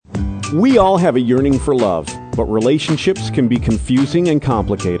We all have a yearning for love, but relationships can be confusing and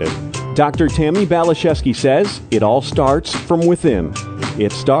complicated. Dr. Tammi Baliszewski says it all starts from within.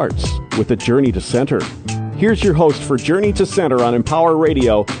 It starts with a journey to center. Here's your host for Journey to Center on Empower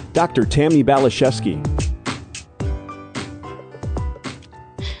Radio, Dr. Tammi Baliszewski.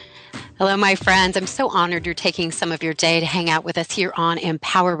 Hello, my friends. I'm so honored you're taking some of your day to hang out with us here on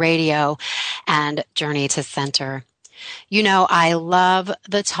Empower Radio and Journey to Center. You know, I love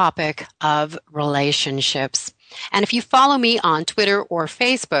the topic of relationships. And if you follow me on Twitter or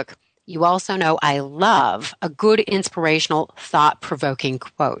Facebook, you also know I love a good, inspirational, thought-provoking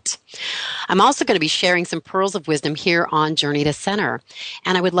quote. I'm also going to be sharing some pearls of wisdom here on Journey to Center.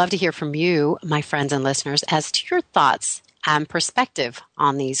 And I would love to hear from you, my friends and listeners, as to your thoughts and perspective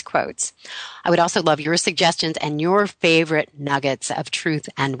on these quotes. I would also love your suggestions and your favorite nuggets of truth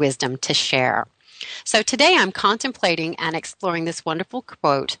and wisdom to share. So today I'm contemplating and exploring this wonderful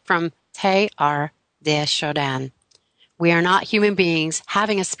quote from Teilhard de Chardin. We are not human beings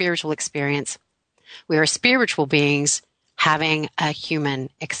having a spiritual experience. We are spiritual beings having a human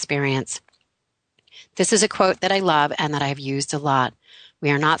experience. This is a quote that I love and that I've used a lot.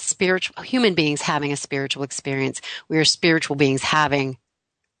 We are not human beings having a spiritual experience. We are spiritual beings having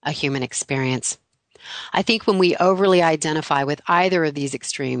a human experience. I think when we overly identify with either of these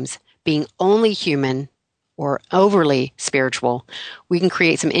extremes, being only human or overly spiritual, we can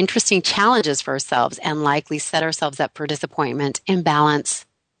create some interesting challenges for ourselves and likely set ourselves up for disappointment, imbalance,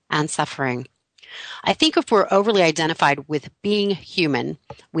 and suffering. I think if we're overly identified with being human,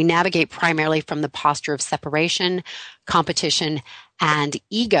 we navigate primarily from the posture of separation, competition, and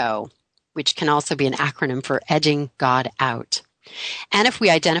ego, which can also be an acronym for edging God out. And if we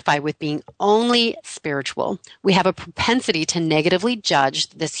identify with being only spiritual, we have a propensity to negatively judge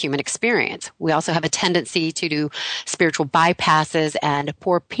this human experience. We also have a tendency to do spiritual bypasses and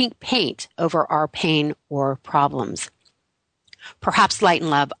pour pink paint over our pain or problems. Perhaps light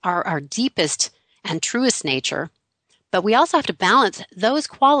and love are our deepest and truest nature, but we also have to balance those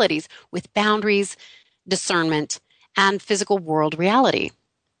qualities with boundaries, discernment, and physical world reality.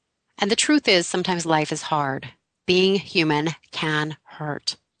 And the truth is, sometimes life is hard. Being human can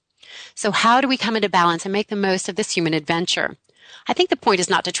hurt. So how do we come into balance and make the most of this human adventure? I think the point is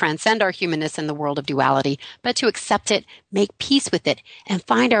not to transcend our humanness in the world of duality, but to accept it, make peace with it, and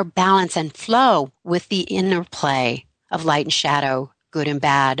find our balance and flow with the interplay of light and shadow, good and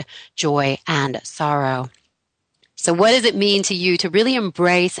bad, joy and sorrow. So what does it mean to you to really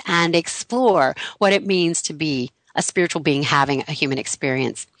embrace and explore what it means to be a spiritual being having a human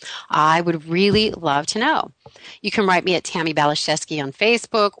experience? I would really love to know. You can write me at Tammi Baliszewski on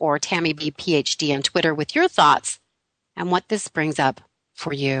Facebook or Tammi B. PhD on Twitter with your thoughts and what this brings up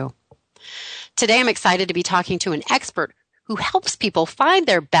for you. Today I'm excited to be talking to an expert who helps people find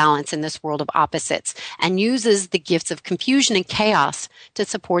their balance in this world of opposites and uses the gifts of confusion and chaos to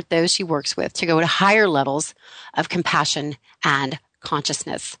support those she works with to go to higher levels of compassion and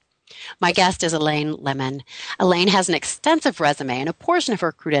consciousness. My guest is Elaine Lemon. Elaine has an extensive resume, and a portion of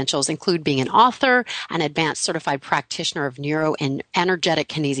her credentials include being an author, an advanced certified practitioner of neuro and energetic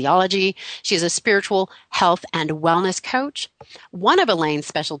kinesiology. She is a spiritual health and wellness coach. One of Elaine's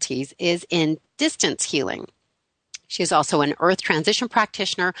specialties is in distance healing. She is also an earth transition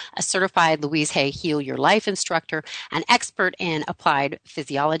practitioner, a certified Louise Hay Heal Your Life instructor, an expert in applied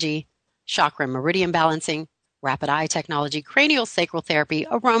physiology, chakra and meridian balancing, rapid eye technology, cranial sacral therapy,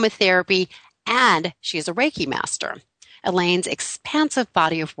 aromatherapy, and she is a Reiki master. Elaine's expansive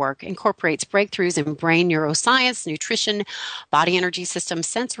body of work incorporates breakthroughs in brain neuroscience, nutrition, body energy systems,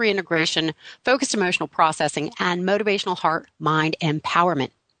 sensory integration, focused emotional processing, and motivational heart-mind empowerment.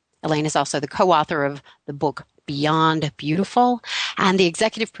 Elaine is also the co-author of the book Beyond Beautiful and the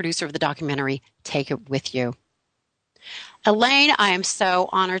executive producer of the documentary Take It With You. Elaine, I am so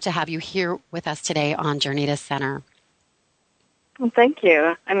honored to have you here with us today on Journey to Center. Well, thank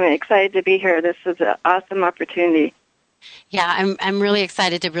you. I'm excited to be here. This is an awesome opportunity. Yeah, I'm really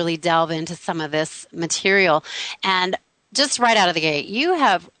excited to really delve into some of this material. And just right out of the gate, you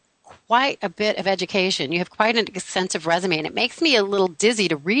have quite a bit of education. You have quite an extensive resume, and it makes me a little dizzy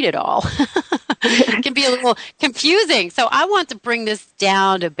to read it all. It can be a little confusing. So I want to bring this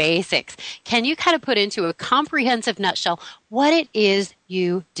down to basics. Can you kind of put into a comprehensive nutshell what it is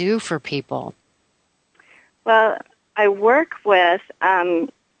you do for people? Well, I work with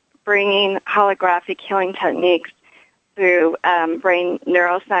bringing holographic healing techniques through brain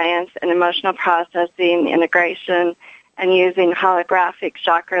neuroscience and emotional processing, integration, and using holographic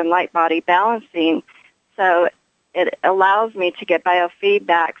chakra and light body balancing. So it allows me to get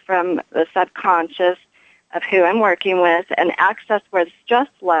biofeedback from the subconscious of who I'm working with and access where the stress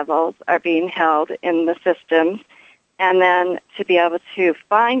levels are being held in the systems, and then to be able to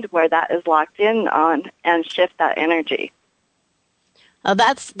find where that is locked in on and shift that energy.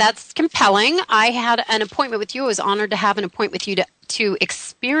 That's compelling. I had an appointment with you. I was honored to have an appointment with you to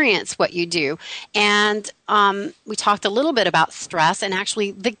experience what you do. And we talked a little bit about stress and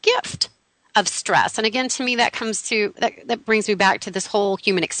actually the gift of stress. And again, to me, that brings me back to this whole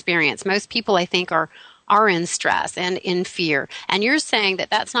human experience. Most people, I think, are in stress and in fear. And you're saying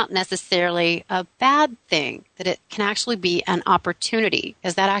that that's not necessarily a bad thing, that it can actually be an opportunity.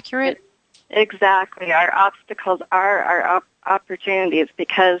 Is that accurate? Exactly. Our obstacles are our opportunities,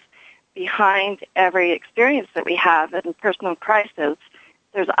 because behind every experience that we have in personal crisis,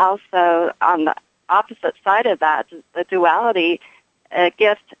 there's also, on the opposite side of that, the duality, a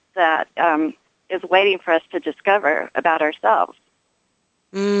gift that is waiting for us to discover about ourselves.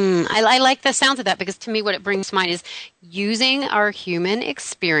 I like the sound of that, because to me what it brings to mind is using our human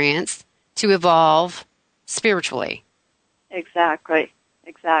experience to evolve spiritually. Exactly.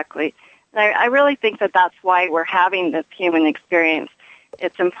 And I really think that that's why we're having this human experience.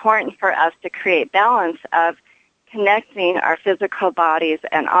 It's important for us to create balance of connecting our physical bodies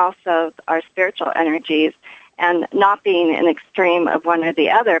and also our spiritual energies, and not being an extreme of one or the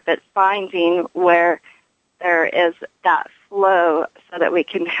other, but finding where there is that flow so that we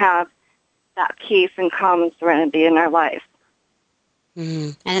can have that peace and calm and serenity in our life.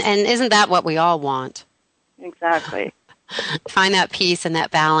 And isn't that what we all want? Exactly. Find that peace and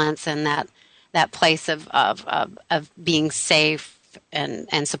that balance and that place of being safe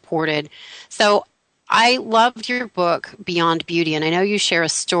and supported. So I loved your book, Beyond Beauty, and I know you share a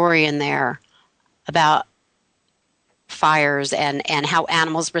story in there about fires and how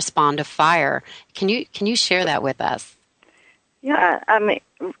animals respond to fire. Can you share that with us? Yeah,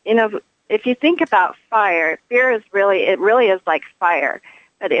 if you think about fire, fear is really is like fire,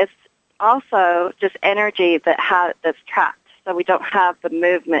 but it's also just energy that's trapped, so we don't have the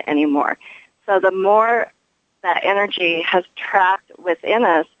movement anymore. So the more that energy has trapped within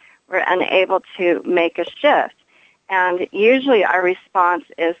us, we're unable to make a shift. And usually our response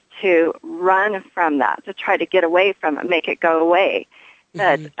is to run from that, to try to get away from it, make it go away.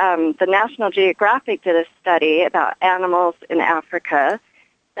 Mm-hmm. But the National Geographic did a study about animals in Africa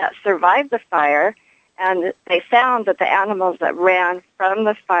that survived the fire, and they found that the animals that ran from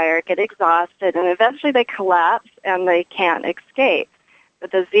the fire get exhausted, and eventually they collapse and they can't escape.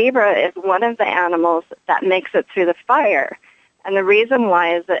 But the zebra is one of the animals that makes it through the fire. And the reason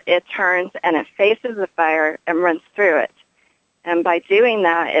why is that it turns and it faces the fire and runs through it. And by doing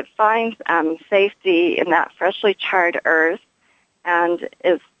that, it finds safety in that freshly charred earth,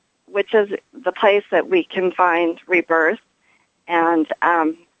 which is the place that we can find rebirth. And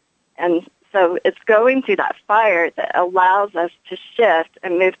so it's going through that fire that allows us to shift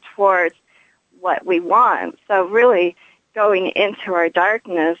and move towards what we want. So really, going into our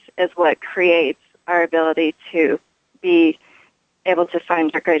darkness is what creates our ability to be able to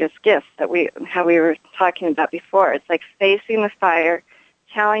find our greatest gifts how we were talking about before. It's like facing the fire,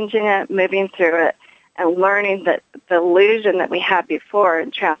 challenging it, moving through it, and learning that the illusion that we had before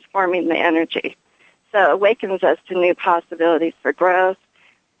and transforming the energy. So it awakens us to new possibilities for growth,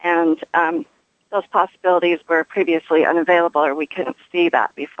 and those possibilities were previously unavailable, or we couldn't see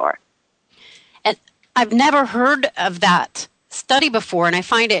that before. And I've never heard of that study before, and I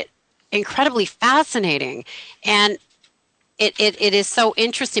find it incredibly fascinating. And it is so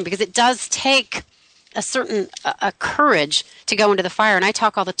interesting because it does take a certain courage to go into the fire. And I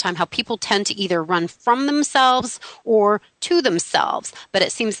talk all the time how people tend to either run from themselves or to themselves. But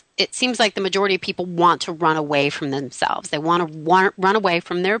it seems like the majority of people want to run away from themselves. They want to run away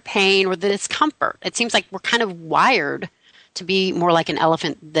from their pain or the discomfort. It seems like we're kind of wired to be more like an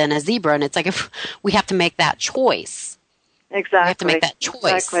elephant than a zebra. And it's like if we have to make that choice. Exactly. We have to make that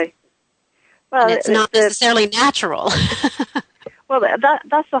choice. Exactly. Well, and it's not necessarily natural. Well,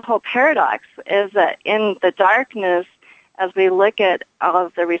 that's the whole paradox, is that in the darkness, as we look at all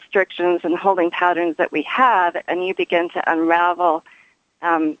of the restrictions and holding patterns that we have, and you begin to unravel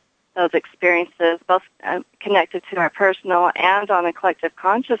those experiences, both connected to our personal and on a collective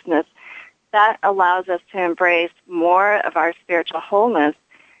consciousness, that allows us to embrace more of our spiritual wholeness.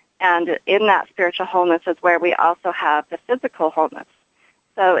 And in that spiritual wholeness is where we also have the physical wholeness.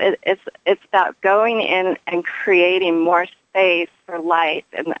 So it's about going in and creating more space for life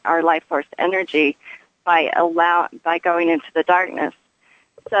and our life force energy by going into the darkness.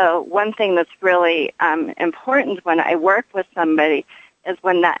 So one thing that's really important when I work with somebody is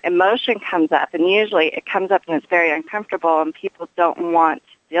when that emotion comes up, and usually it comes up and it's very uncomfortable and people don't want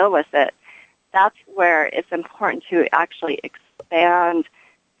to deal with it. that's where it's important to actually expand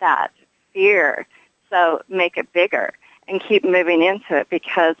that fear. So make it bigger and keep moving into it,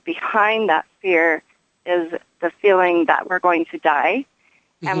 because behind that fear is the feeling that we're going to die.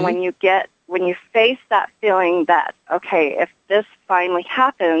 Mm-hmm. And when you face that feeling that, okay, if this finally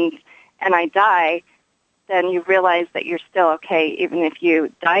happens and I die, then you realize that you're still okay even if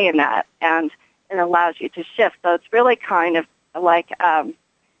you die in that, and it allows you to shift. So it's really kind of like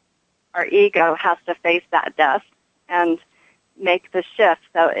our ego has to face that death and make the shift.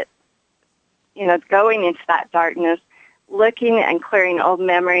 So it, going into that darkness, looking and clearing old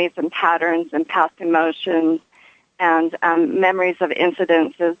memories and patterns and past emotions and memories of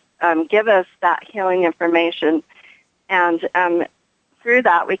incidences give us that healing information, and through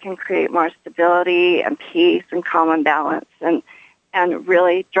that we can create more stability and peace and calm and balance, and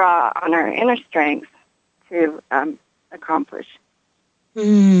really draw on our inner strength to accomplish our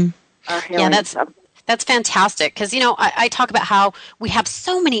healing. Yeah, that's fantastic, because, I talk about how we have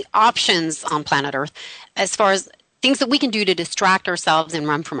so many options on planet Earth as far as things that we can do to distract ourselves and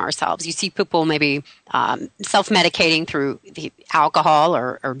run from ourselves. You see people maybe self-medicating through the alcohol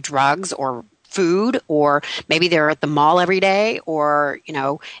or drugs or food, or maybe they're at the mall every day, or,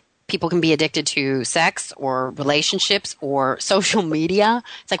 people can be addicted to sex or relationships or social media.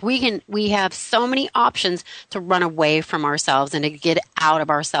 It's like we have so many options to run away from ourselves and to get out of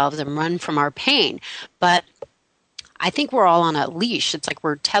ourselves and run from our pain. But I think we're all on a leash. It's like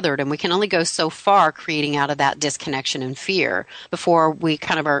we're tethered, and we can only go so far creating out of that disconnection and fear before we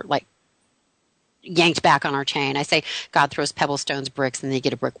kind of are like yanked back on our chain. I say God throws pebble stones, bricks, and then you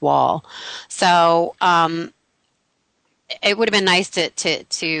get a brick wall. So it would have been nice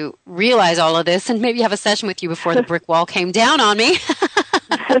to realize all of this and maybe have a session with you before the brick wall came down on me.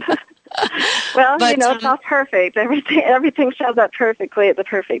 Well, it's not perfect. Everything shows up perfectly at the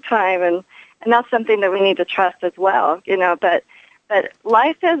perfect time, and that's something that we need to trust as well. But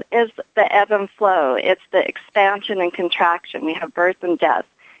life is the ebb and flow. It's the expansion and contraction. We have birth and death,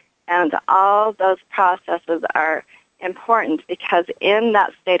 and all those processes are important, because in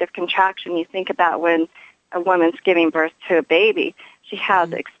that state of contraction, you think about when a woman's giving birth to a baby, she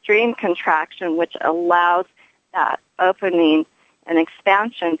has extreme contraction, which allows that opening and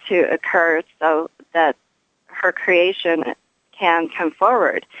expansion to occur so that her creation can come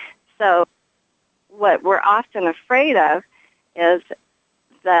forward. So what we're often afraid of is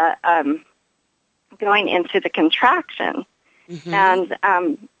the going into the contraction. Mm-hmm.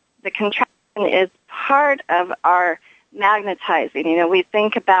 And the contraction is part of our magnetizing. We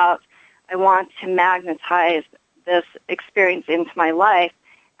think about, I want to magnetize this experience into my life,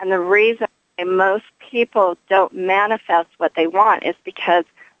 and the reason why most people don't manifest what they want is because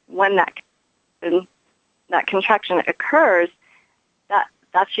when that contraction occurs,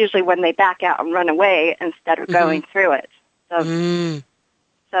 that's usually when they back out and run away instead of going through it.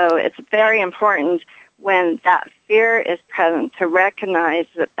 So it's very important when that fear is present to recognize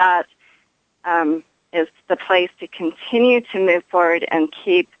that is the place to continue to move forward and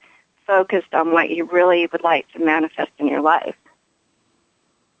keep focused on what you really would like to manifest in your life.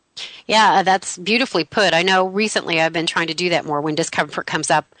 Yeah, that's beautifully put. I know recently I've been trying to do that more when discomfort comes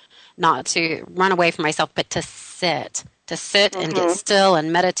up, not to run away from myself, but to sit and get still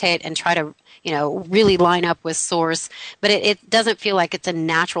and meditate and try to, really line up with source. But it doesn't feel like it's a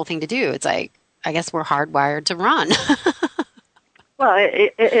natural thing to do. It's like, I guess we're hardwired to run. Well,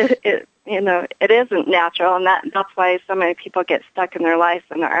 it isn't natural, and that's why so many people get stuck in their life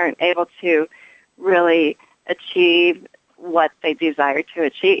and aren't able to really achieve what they desire to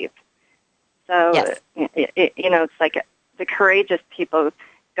achieve. So, yes. It's like the courageous people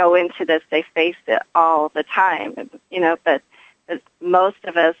go into this, they face it all the time, but most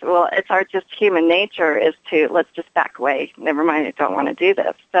of us, well, it's our just human nature is to, let's just back away. Never mind, I don't want to do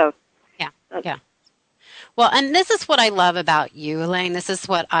this. So, yeah. Well, and this is what I love about you, Elaine. This is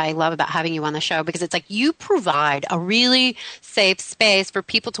what I love about having you on the show, because it's like you provide a really safe space for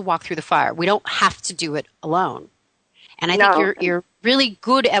people to walk through the fire. We don't have to do it alone. And I think you're really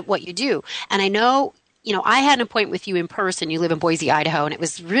good at what you do. And I know, I had an appointment with you in person. You live in Boise, Idaho, and it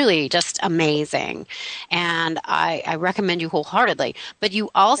was really just amazing. And I recommend you wholeheartedly. But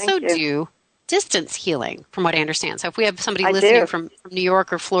you also do distance healing, from what I understand. So if we have somebody listening from New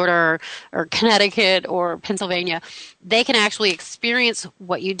York or Florida or Connecticut or Pennsylvania, they can actually experience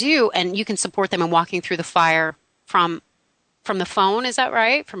what you do, and you can support them in walking through the fire from the phone. Is that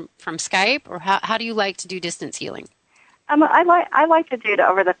right? From Skype? Or how do you like to do distance healing? I like to do it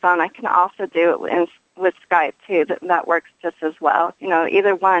over the phone. I can also do it with Skype too. That works just as well.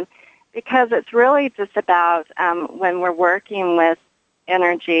 Either one, because it's really just about when we're working with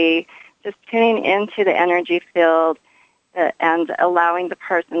energy, just tuning into the energy field and allowing the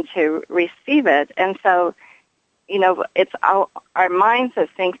person to receive it. And so, it's our minds that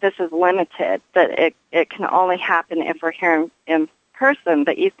think this is limited, that it can only happen if we're here in person.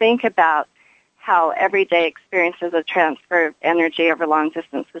 But you think about how everyday experiences of transfer of energy over long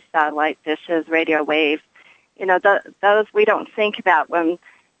distance with satellite dishes, radio waves, those we don't think about when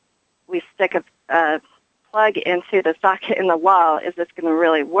we stick a plug into the socket in the wall. Is this going to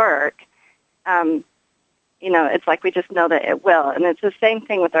really work? It's like we just know that it will. And it's the same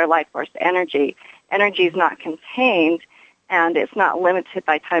thing with our life force energy. Energy is not contained, and it's not limited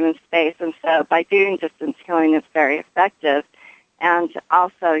by time and space. And so by doing distance healing, it's very effective. And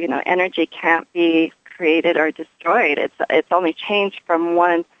also, energy can't be created or destroyed. It's only changed from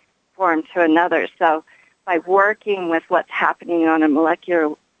one form to another. So by working with what's happening on a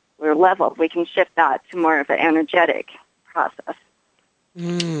molecular level, we can shift that to more of an energetic process.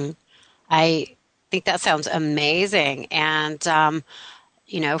 I think that sounds amazing. And,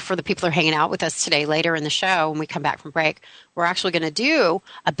 for the people who are hanging out with us today later in the show, when we come back from break, we're actually going to do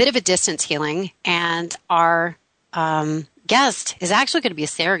a bit of a distance healing, and our guest is actually going to be a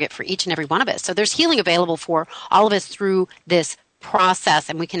surrogate for each and every one of us. So there's healing available for all of us through this process,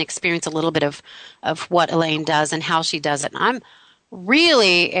 and we can experience a little bit of what Elaine does and how she does it. And I'm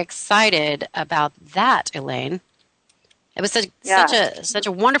really excited about that, Elaine. It was such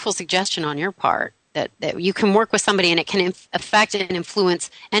a wonderful suggestion on your part that you can work with somebody and it can affect and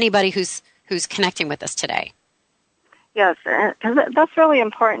influence anybody who's connecting with us today. Yes, because that's really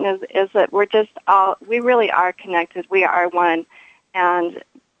important is that we really are connected. We are one. And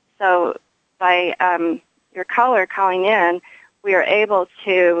so by your caller calling in, we are able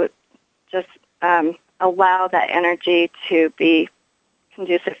to just allow that energy to be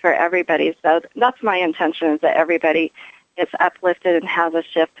conducive for everybody. So that's my intention, is that everybody is uplifted and has a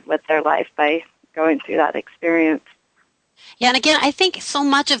shift with their life by going through that experience. Yeah, and again, I think so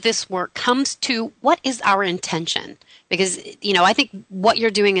much of this work comes to what is our intention? Because, I think what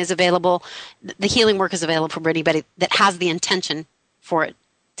you're doing is available, the healing work is available for anybody that has the intention for it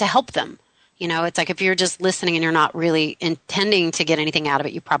to help them. It's like if you're just listening and you're not really intending to get anything out of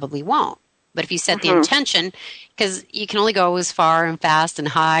it, you probably won't. But if you set the intention, because you can only go as far and fast and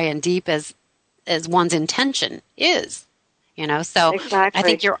high and deep as one's intention is, So exactly. I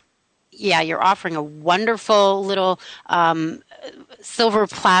think you're offering a wonderful little silver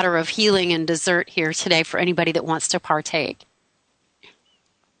platter of healing and dessert here today for anybody that wants to partake.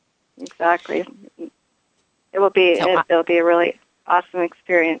 Exactly. It'll be a really awesome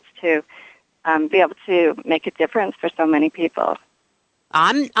experience to be able to make a difference for so many people.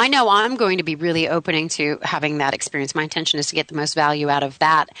 I know I'm going to be really opening to having that experience. My intention is to get the most value out of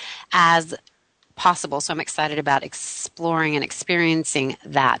that as possible. So I'm excited about exploring and experiencing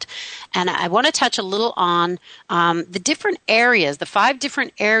that. And I want to touch a little on the different areas, the 5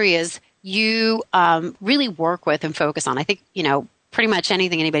 different areas you really work with and focus on. I think, pretty much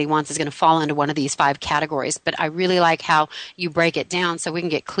anything anybody wants is going to fall into one of these 5 categories. But I really like how you break it down so we can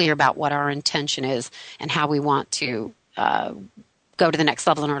get clear about what our intention is and how we want to go to the next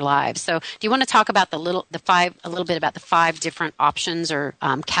level in our lives. So do you want to talk about a little bit about the 5 different options or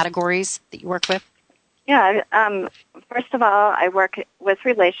categories that you work with? Yeah. First of all, I work with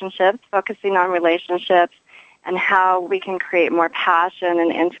relationships, focusing on relationships and how we can create more passion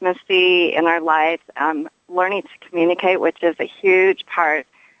and intimacy in our lives, learning to communicate, which is a huge part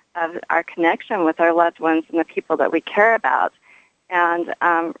of our connection with our loved ones and the people that we care about, and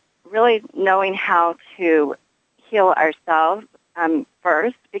really knowing how to heal ourselves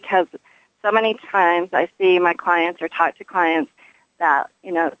first, because so many times I see my clients or talk to clients that,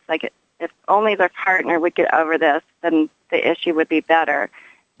 it's like if only their partner would get over this, then the issue would be better.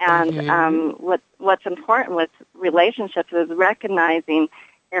 And what's important with relationships is recognizing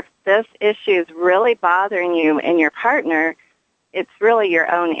if this issue is really bothering you and your partner, it's really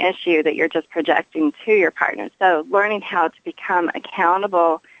your own issue that you're just projecting to your partner. So learning how to become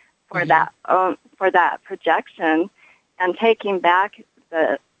accountable for that projection and taking back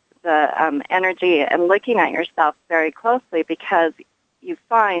the energy and looking at yourself very closely, because you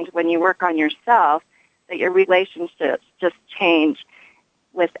find when you work on yourself that your relationships just change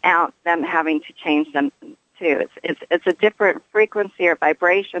without them having to change them too. It's a different frequency or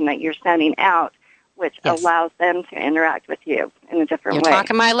vibration that you're sending out, which allows them to interact with you in a different way. You're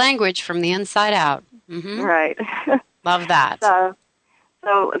talking my language from the inside out. Mm-hmm. Right. Love that. So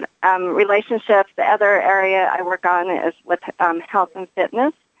relationships, the other area I work on is with health and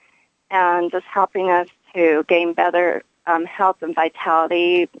fitness, and just helping us to gain better health and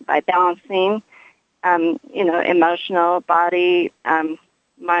vitality by balancing, emotional, body,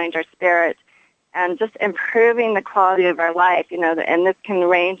 mind, our spirit, and just improving the quality of our life, and this can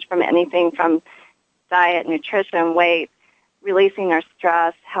range from anything from diet, nutrition, weight, releasing our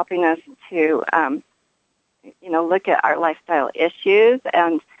stress, helping us to, look at our lifestyle issues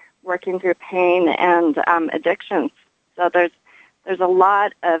and working through pain and addictions. So there's a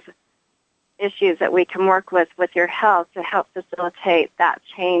lot of issues that we can work with your health to help facilitate that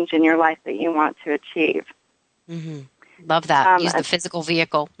change in your life that you want to achieve. Mm-hmm. Love that. Use the physical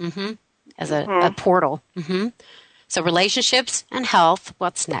vehicle as a portal. Mm-hmm. So relationships and health,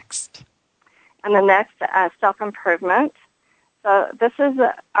 what's next? And the next, self-improvement. So this is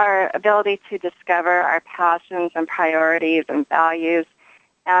our ability to discover our passions and priorities and values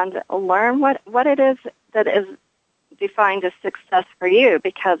and learn what it is that is defined as success for you,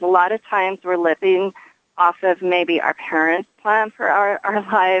 because a lot of times we're living off of maybe our parents' plan for our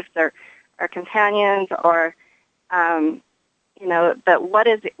lives or our companions or, but what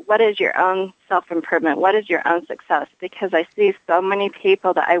is your own self-improvement? What is your own success? Because I see so many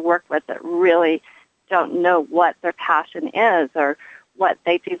people that I work with that really don't know what their passion is or what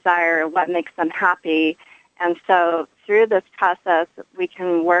they desire, what makes them happy. And so through this process, we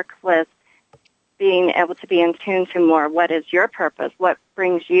can work with being able to be in tune to more what is your purpose, what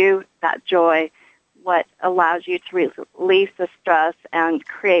brings you that joy, what allows you to release the stress and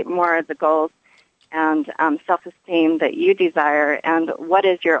create more of the goals and self-esteem that you desire, and what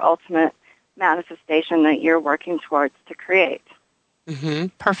is your ultimate manifestation that you're working towards to create. Mm-hmm.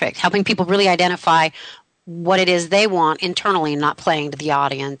 Perfect. Helping people really identify what it is they want internally, not playing to the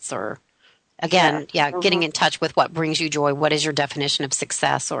audience or, again, getting in touch with what brings you joy. What is your definition of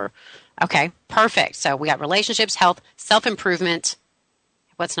success? Or, okay, perfect. So we got relationships, health, self-improvement.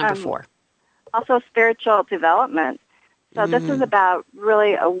 What's number 4? Also spiritual development. So this is about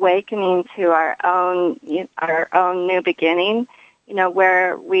really awakening to our own new beginning,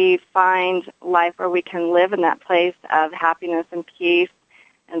 where we find life where we can live in that place of happiness and peace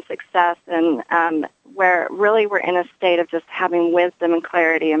and success, and where really we're in a state of just having wisdom and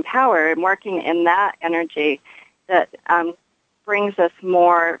clarity and power and working in that energy that brings us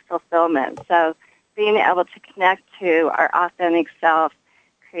more fulfillment. So being able to connect to our authentic self,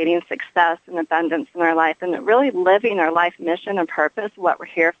 creating success and abundance in our life, and really living our life mission and purpose, what we're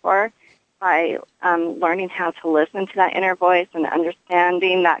here for, by learning how to listen to that inner voice and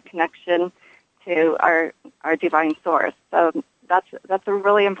understanding that connection to our divine source. So that's a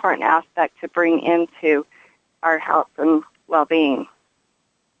really important aspect to bring into our health and well-being.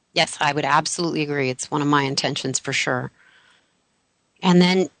 Yes, I would absolutely agree. It's one of my intentions for sure. And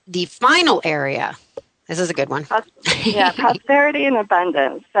then the final area, this is a good one. Prosperity and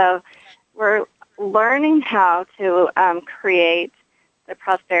abundance. So we're learning how to create the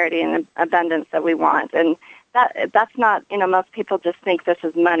prosperity and abundance that we want. And that's not, most people just think this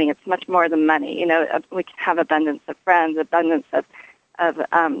is money. It's much more than money. We can have abundance of friends, abundance of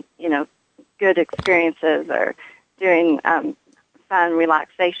good experiences or doing fun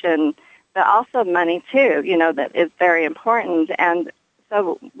relaxation, but also money too, that is very important. And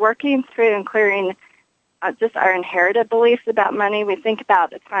so working through and clearing just our inherited beliefs about money. We think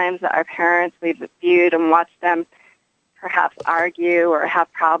about the times that our parents, we've viewed and watched them perhaps argue or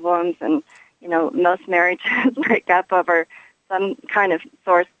have problems, and, most marriages break up over some kind of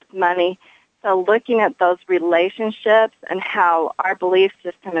source of money. So looking at those relationships and how our belief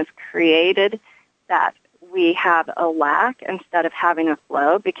system is created that we have a lack instead of having a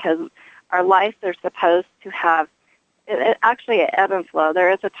flow, because our lives are supposed to have actually an ebb and flow.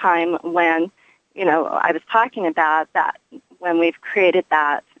 There is a time when, I was talking about that when we've created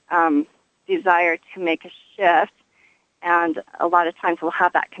that desire to make a shift, and a lot of times we'll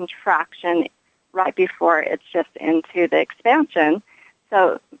have that contraction right before it shifts into the expansion.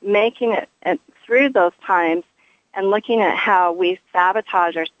 So making it through those times and looking at how we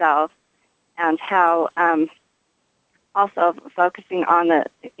sabotage ourselves and how also focusing on the,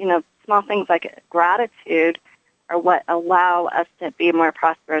 small things like gratitude are what allow us to be more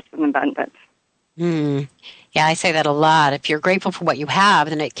prosperous and abundant. Yeah, I say that a lot. If you're grateful for what you have,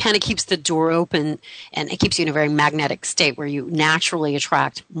 then it kind of keeps the door open, and it keeps you in a very magnetic state where you naturally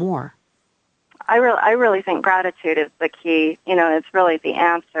attract more. I really think gratitude is the key. It's really the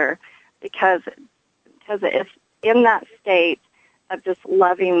answer, because it's in that state of just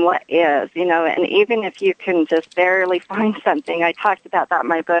loving what is, and even if you can just barely find something, I talked about that in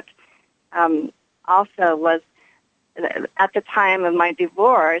my book, also was at the time of my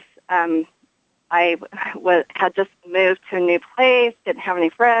divorce, I had just moved to a new place, didn't have any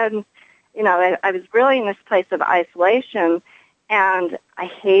friends. I was really in this place of isolation, and I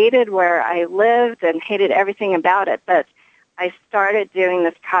hated where I lived and hated everything about it. But I started doing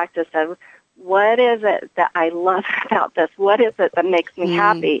this practice of what is it that I love about this? What is it that makes me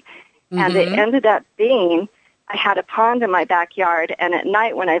happy? And it ended up being, I had a pond in my backyard, and at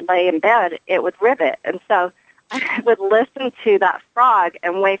night when I lay in bed, it would rivet. And so I would listen to that frog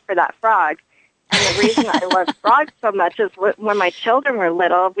and wait for that frog. And the reason I love frogs so much is when my children were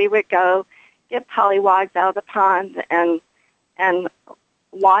little, we would go get pollywogs out of the pond and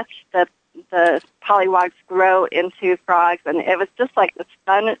watch the pollywogs grow into frogs, and it was just like this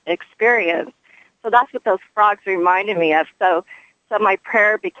fun experience. So that's what those frogs reminded me of. So my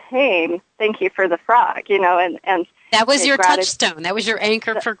prayer became, thank you for the frog, and that was your touchstone. That was your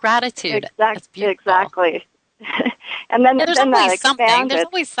anchor for gratitude. Exactly. And then, there's then always that something. expanded. There's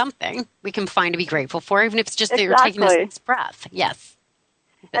always something we can find to be grateful for, even if it's just that you're taking this breath. Yes.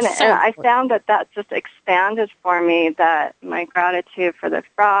 And I found that just expanded for me, that my gratitude for the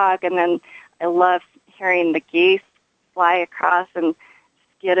frog, and then I love hearing the geese fly across and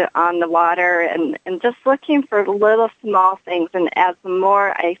get it on the water, and just looking for little small things. And as the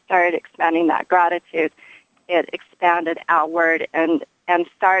more I started expanding that gratitude, it expanded outward and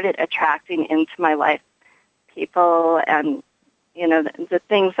started attracting into my life people and, the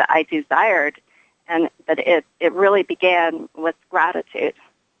things that I desired. And that it really began with gratitude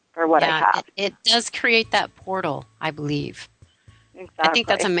for what I have. It does create that portal, I believe. Exactly. I think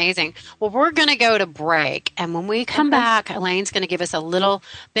that's amazing. Well, we're going to go to break, and when we come back, Elaine's going to give us a little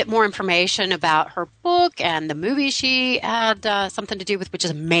bit more information about her book and the movie she had something to do with, which is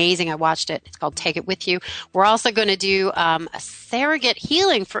amazing. I watched it. It's called Take It With You. We're also going to do a surrogate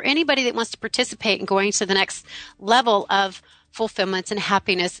healing for anybody that wants to participate in going to the next level of fulfillment and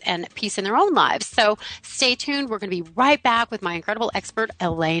happiness and peace in their own lives. So stay tuned. We're going to be right back with my incredible expert,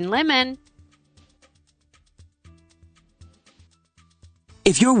 Elaine Lemon.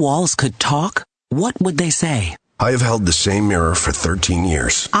 If your walls could talk, what would they say? I have held the same mirror for 13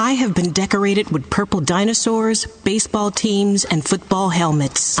 years. I have been decorated with purple dinosaurs, baseball teams, and football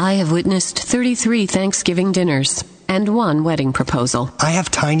helmets. I have witnessed 33 Thanksgiving dinners and 1 wedding proposal. I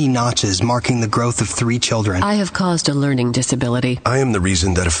have tiny notches marking the growth of 3 children. I have caused a learning disability. I am the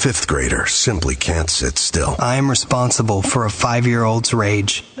reason that a 5th grader simply can't sit still. I am responsible for a 5-year-old's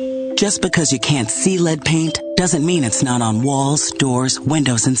rage. Just because you can't see lead paint doesn't mean it's not on walls, doors,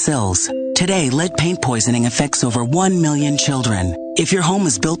 windows, and sills. Today, lead paint poisoning affects over 1 million children. If your home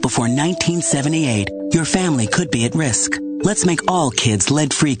was built before 1978, your family could be at risk. Let's make all kids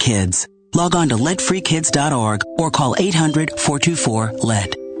lead-free kids. Log on to leadfreekids.org or call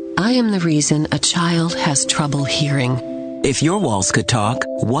 800-424-LEAD. I am the reason a child has trouble hearing. If your walls could talk,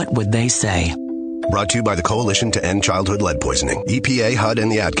 what would they say? Brought to you by the Coalition to End Childhood Lead Poisoning, EPA, HUD,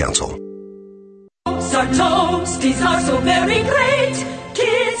 and the Ad Council. Toasties are so very great.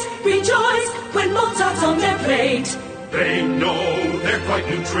 Kids rejoice when Mozart's on their plate. They know they're quite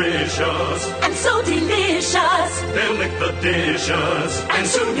nutritious and so delicious. They'll lick the dishes, and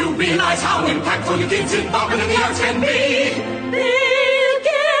soon you'll realize how impactful your kids' involvement in the arts can be. They'll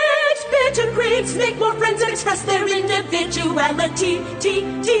get better grades, make more friends, and express their individuality.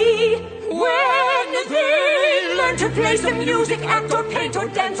 When they learn to play some music, act or paint or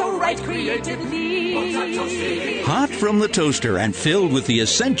dance or write creatively. Hot from the toaster and filled with the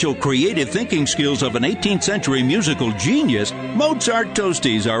essential creative thinking skills of an 18th century musical genius, Mozart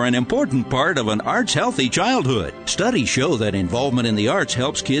Toasties are an important part of an arts-healthy childhood. Studies show that involvement in the arts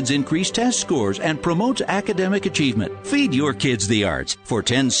helps kids increase test scores and promotes academic achievement. Feed your kids the arts. For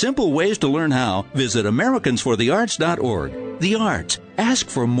 10 simple ways to learn how, visit AmericansForTheArts.org. The arts. Ask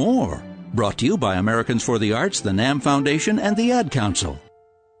for more. Brought to you by Americans for the Arts, the NAM Foundation, and the Ad Council.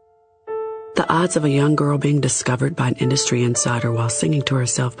 The odds of a young girl being discovered by an industry insider while singing to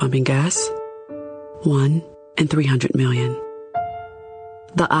herself pumping gas? 1 in 300 million.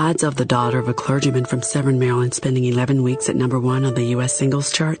 The odds of the daughter of a clergyman from Severn, Maryland spending 11 weeks at number 1 on the U.S.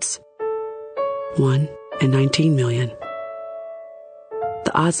 singles charts? 1 in 19 million.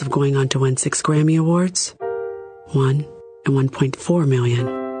 The odds of going on to win 6 Grammy Awards? 1 in 1.4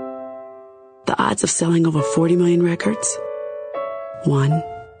 million. The odds of selling over 40 million records? 1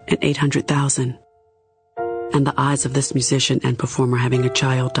 in 800,000. And the odds of this musician and performer having a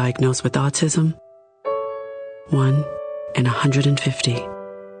child diagnosed with autism? 1 in 150.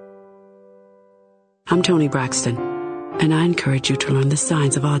 I'm Toni Braxton, and I encourage you to learn the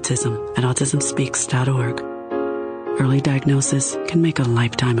signs of autism at autismspeaks.org. Early diagnosis can make a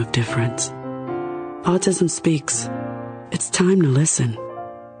lifetime of difference. Autism Speaks. It's time to listen.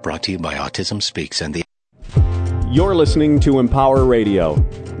 Brought to you by Autism Speaks and the... You're listening to Empower Radio.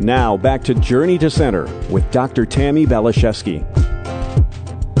 Now back to Journey to Center with Dr. Tammi Baliszewski.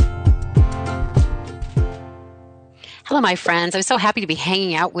 Hello, my friends. I'm so happy to be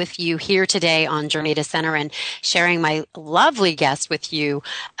hanging out with you here today on Journey to Center and sharing my lovely guest with you,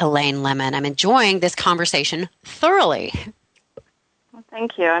 Elaine Lemon. I'm enjoying this conversation thoroughly. Well,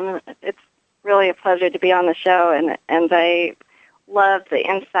 thank you. It's really a pleasure to be on the show, and I love the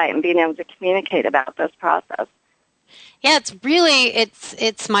insight and being able to communicate about this process. Yeah,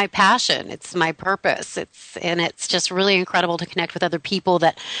 it's my passion. It's my purpose. It's just really incredible to connect with other people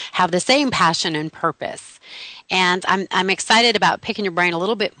that have the same passion and purpose. And I'm excited about picking your brain a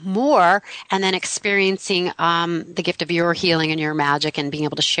little bit more and then experiencing the gift of your healing and your magic and being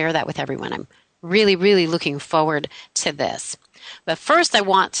able to share that with everyone. I'm really, really looking forward to this. But first, I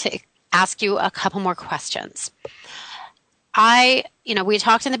want to ask you a couple more questions. We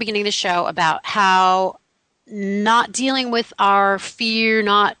talked in the beginning of the show about how not dealing with our fear,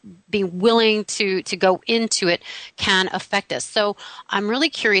 not being willing to go into it can affect us. So I'm really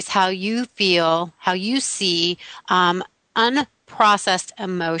curious how you feel, how you see unprocessed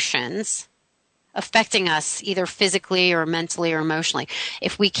emotions affecting us either physically or mentally or emotionally.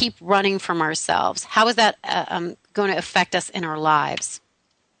 If we keep running from ourselves, how is that going to affect us in our lives?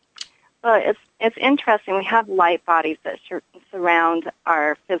 Well, it's interesting. We have light bodies that surround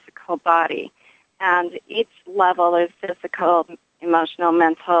our physical body. And each level is physical, emotional,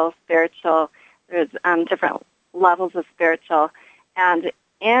 mental, spiritual. There's different levels of spiritual. And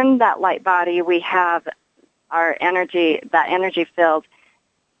in that light body, we have our energy, that energy field,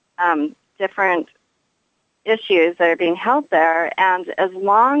 different issues that are being held there. And as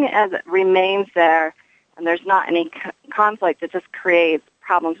long as it remains there and there's not any conflict, it just creates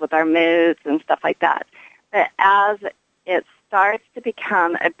problems with our moods and stuff like that. But as it starts to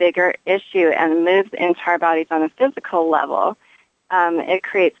become a bigger issue and moves into our bodies on a physical level, it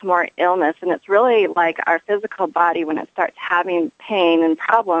creates more illness. And it's really like our physical body, when it starts having pain and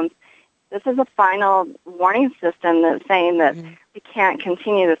problems, this is a final warning system that's saying that we can't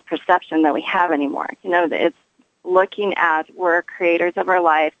continue this perception that we have anymore. It's looking at we're creators of our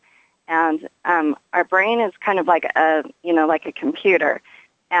life, and our brain is kind of like a computer,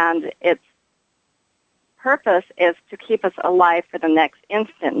 and its purpose is to keep us alive for the next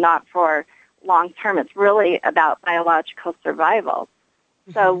instant, not for long term. It's really about biological survival.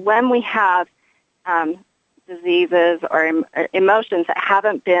 So when we have diseases or emotions that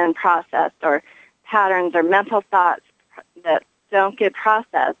haven't been processed, or patterns or mental thoughts that don't get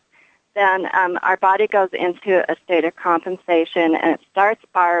processed, then our body goes into a state of compensation, and it starts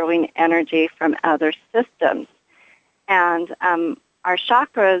borrowing energy from other systems. And our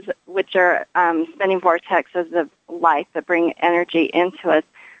chakras, which are spinning vortexes of life that bring energy into us,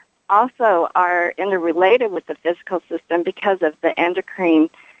 also are interrelated with the physical system because of the endocrine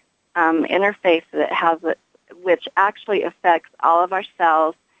interface that it has, which actually affects all of our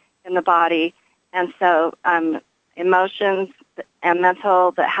cells in the body. And so emotions and mental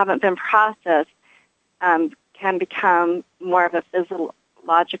that haven't been processed can become more of a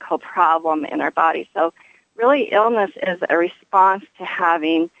physiological problem in our body. So really, illness is a response to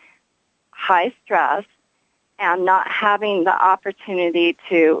having high stress and not having the opportunity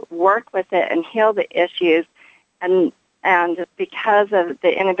to work with it and heal the issues, and because of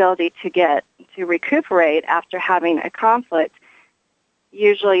the inability to recuperate after having a conflict,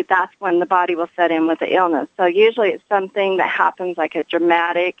 usually that's when the body will set in with the illness. So usually it's something that happens, like a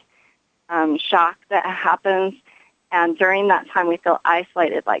dramatic shock that happens. And during that time, we feel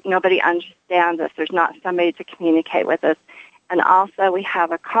isolated, like nobody understands us. There's not somebody to communicate with us. And also, we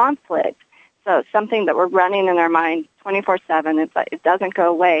have a conflict. So it's something that we're running in our mind 24/7. It's like it doesn't go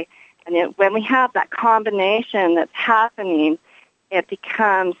away. And when we have that combination that's happening, it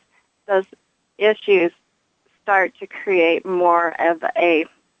becomes, those issues start to create more of a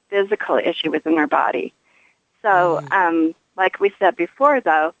physical issue within our body. So, like we said before,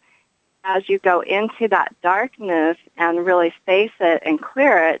 though, as you go into that darkness and really face it and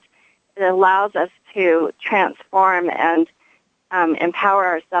clear it, it allows us to transform and empower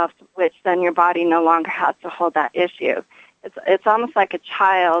ourselves, which then your body no longer has to hold that issue. It's almost like a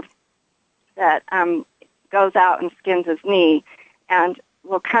child that goes out and skins his knee and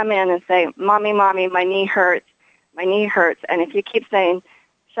will come in and say, "Mommy, Mommy, my knee hurts, my knee hurts." And if you keep saying,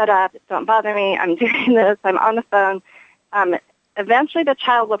 "Shut up, don't bother me, I'm doing this, I'm on the phone," eventually the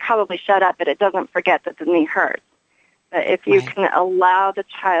child will probably shut up, but it doesn't forget that the knee hurts. But if you can allow the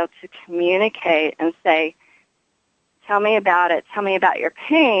child to communicate and say, "Tell me about it, tell me about your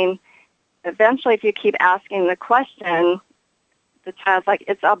pain," eventually if you keep asking the question, the child's like,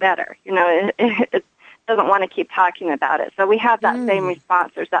 "It's all better." It doesn't want to keep talking about it. So we have that same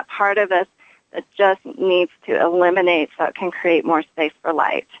response. There's that part of us that just needs to eliminate so it can create more space for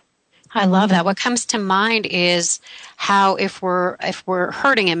light. I love that. What comes to mind is how if we're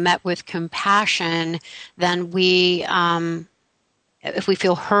hurting and met with compassion, then we if we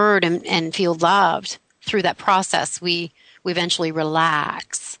feel heard and feel loved through that process, we eventually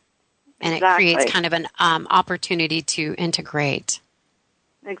relax, and Exactly. it creates kind of an opportunity to integrate.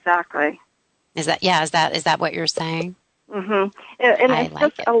 Exactly. Is that what you're saying? Mm-hmm. And it's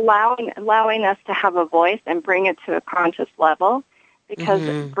like just allowing us to have a voice and bring it to a conscious level, because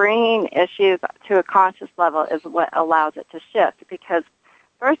bringing issues to a conscious level is what allows it to shift. Because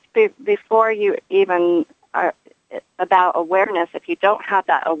first, before you even are about awareness, if you don't have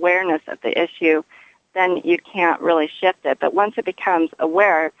that awareness of the issue, then you can't really shift it. But once it becomes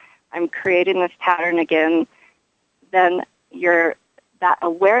aware, I'm creating this pattern again, then that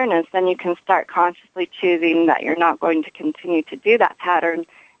awareness, then you can start consciously choosing that you're not going to continue to do that pattern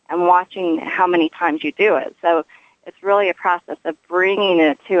and watching how many times you do it. So it's really a process of bringing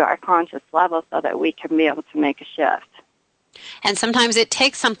it to our conscious level so that we can be able to make a shift. And sometimes it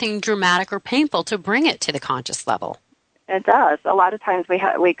takes something dramatic or painful to bring it to the conscious level. It does. A lot of times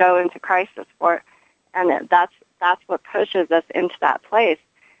we go into crisis for it, and that's what pushes us into that place.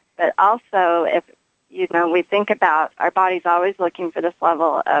 But also, if we think about our body's always looking for this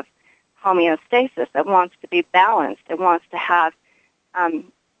level of homeostasis. It wants to be balanced. It wants to have,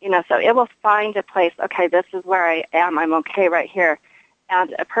 so it will find a place, okay, this is where I am. I'm okay right here.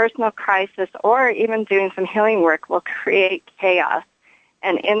 And a personal crisis or even doing some healing work will create chaos.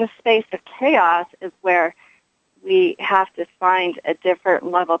 And in the space of chaos is where we have to find a different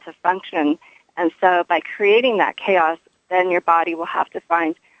level to function. And so by creating that chaos, then your body will have to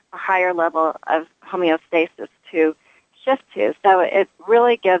find a higher level of homeostasis to shift to. So it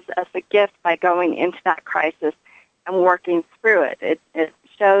really gives us a gift by going into that crisis and working through it. It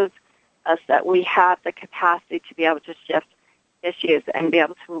shows us that we have the capacity to be able to shift issues and be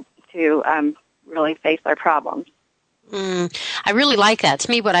able to really face our problems. I really like that.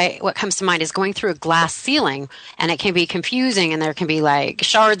 To me, what comes to mind is going through a glass ceiling, and it can be confusing, and there can be like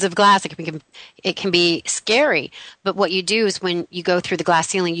shards of glass. It can be scary. But what you do is when you go through the glass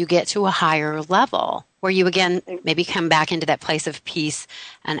ceiling, you get to a higher level where you again maybe come back into that place of peace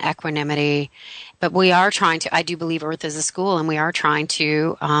and equanimity. But we are trying to. I do believe Earth is a school, and we are trying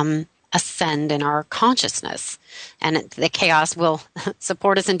to ascend in our consciousness, and the chaos will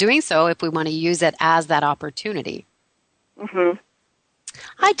support us in doing so if we want to use it as that opportunity. Mm-hmm.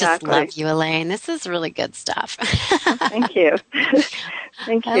 I just love you, Elaine. This is really good stuff. Thank you.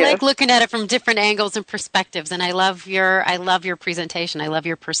 Thank you. I like looking at it from different angles and perspectives, and I love your presentation. I love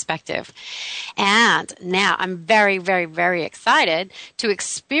your perspective. And now I'm very, very, very excited to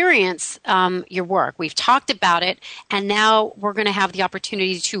experience your work. We've talked about it, and now we're going to have the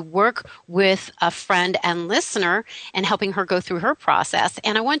opportunity to work with a friend and listener and helping her go through her process.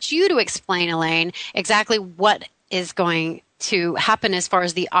 And I want you to explain, Elaine, exactly what is going to happen as far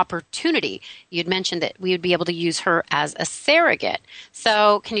as the opportunity. You'd mentioned that we would be able to use her as a surrogate.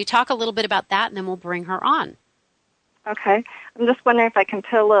 So can you talk a little bit about that, and then we'll bring her on? Okay. I'm just wondering if I can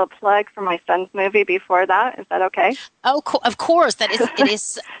put a little plug for my son's movie before that. Is that okay? Oh, of course.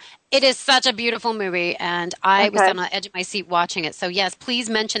 It is such a beautiful movie, and I was on the edge of my seat watching it. So, yes, please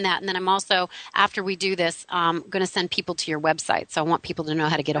mention that. And then I'm also, after we do this, going to send people to your website. So I want people to know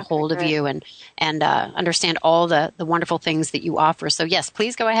how to get a hold of you and understand all the wonderful things that you offer. So, yes,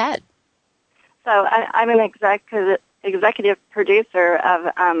 please go ahead. So I'm an executive producer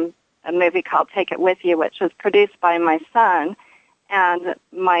of a movie called Take It With You, which was produced by my son and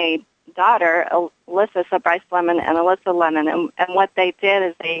my daughter, Alyssa, so Bryce Lemon and Alyssa Lemon. And what they did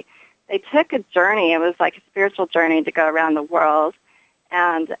is they took a journey. It was like a spiritual journey to go around the world.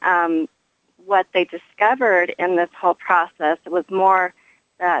 And what they discovered in this whole process was more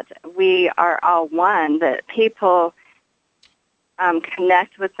that we are all one, that people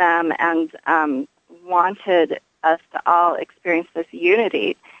connect with them and wanted us to all experience this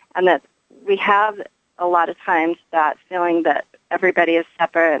unity. And that we have a lot of times that feeling that everybody is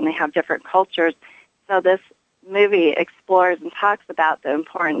separate and they have different cultures. So this movie explores and talks about the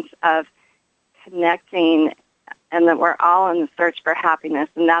importance of connecting and that we're all in the search for happiness,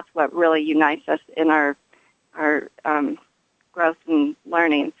 and that's what really unites us in our growth and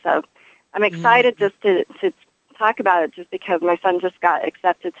learning. So I'm excited just to talk about it just because my son just got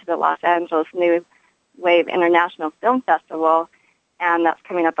accepted to the Los Angeles New Wave International Film Festival, and that's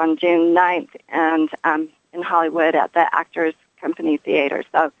coming up on June 9th and in Hollywood at the Actors Company Theater.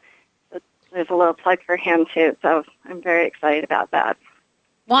 So there's a little plug for him, too. So I'm very excited about that.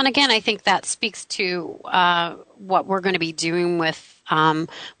 Well, and again, I think that speaks to what we're going to be doing with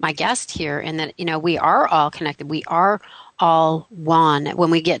my guest here, in that, we are all connected. We are all one when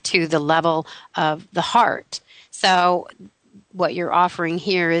we get to the level of the heart. So what you're offering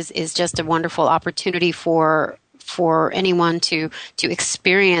here is just a wonderful opportunity for anyone to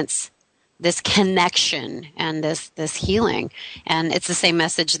experience this connection and this healing. And it's the same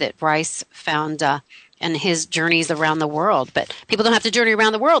message that Bryce found and his journeys around the world. But people don't have to journey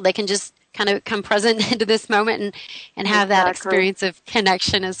around the world. They can just kind of come present into this moment and have that experience of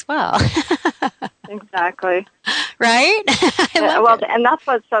connection as well. Exactly. Right? And that's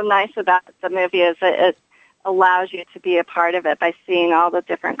what's so nice about the movie, is that it allows you to be a part of it by seeing all the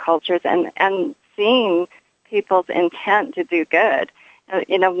different cultures and seeing people's intent to do good.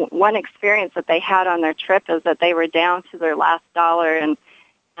 One experience that they had on their trip is that they were down to their last dollar and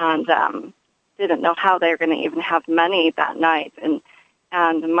didn't know how they were going to even have money that night. And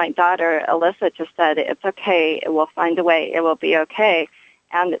my daughter, Alyssa, just said, "It's okay. We'll find a way. It will be okay."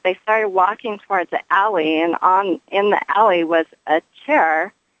 And they started walking towards the alley, and in the alley was a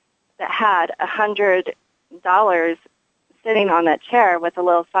chair that had $100 sitting on that chair with a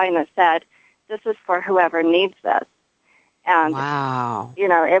little sign that said, "This is for whoever needs this." And, wow.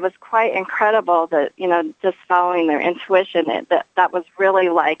 It was quite incredible that, just following their intuition, that was really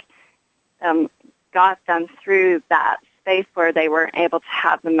like, got them through that space where they weren't able to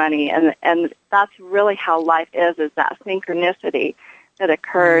have the money. And that's really how life is that synchronicity that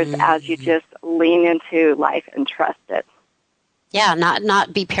occurs as you just lean into life and trust it. Yeah,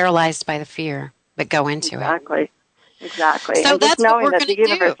 not be paralyzed by the fear, but go into it. Exactly. So and that's just knowing what we're that the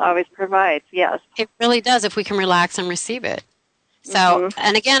universe always provides, yes. It really does, if we can relax and receive it. So,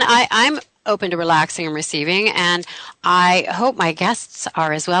 and again, I'm open to relaxing and receiving, and I hope my guests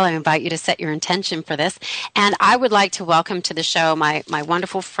are as well. I invite you to set your intention for this. And I would like to welcome to the show my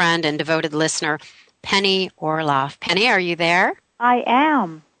wonderful friend and devoted listener, Penny Orloff. Penny, are you there? I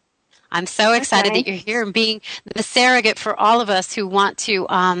am. I'm so excited that you're here and being the surrogate for all of us who want to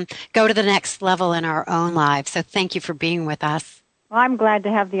go to the next level in our own lives. So thank you for being with us. Well, I'm glad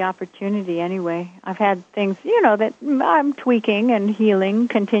to have the opportunity anyway. I've had things, that I'm tweaking and healing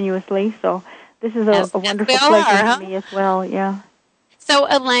continuously. So this is a wonderful pleasure for me as well, yeah. So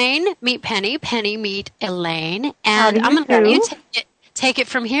Elaine, meet Penny. Penny, meet Elaine. And I'm going to let you take it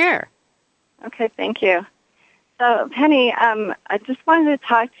from here. Okay, thank you. So, Penny, I just wanted to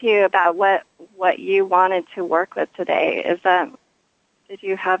talk to you about what you wanted to work with today. Did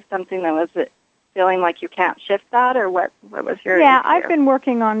you have something that was feeling like you can't shift that, or what was your issue? I've been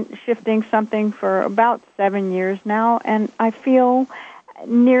working on shifting something for about 7 years now, and I feel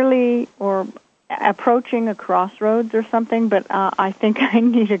nearly or approaching a crossroads or something, but I think I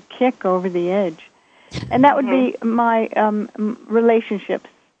need a kick over the edge. And that would be my relationships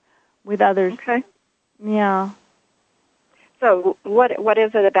with others. Okay. Yeah. So what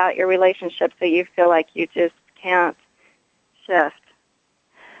is it about your relationships that you feel like you just can't shift?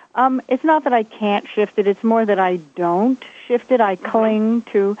 It's not that I can't shift it. It's more that I don't shift it. I cling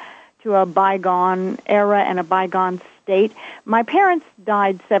to a bygone era and a bygone state. My parents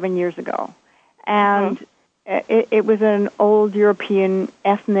died 7 years ago, and it was an old European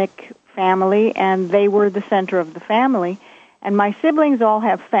ethnic family, and they were the center of the family. And my siblings all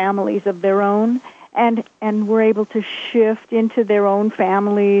have families of their own, and were able to shift into their own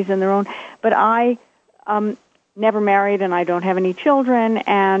families and their own. But I never married, and I don't have any children,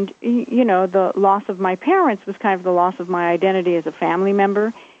 and, the loss of my parents was kind of the loss of my identity as a family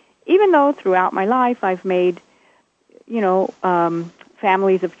member, even though throughout my life I've made,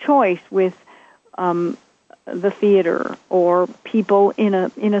 families of choice with the theater or people in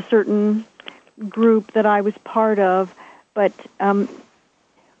a certain group that I was part of, but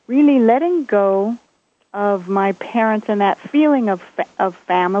really letting go of my parents and that feeling of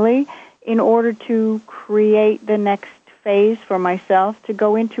family in order to create the next phase for myself to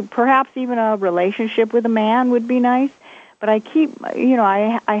go into. Perhaps even a relationship with a man would be nice, but I keep,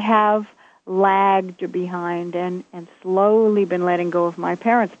 I have lagged behind and slowly been letting go of my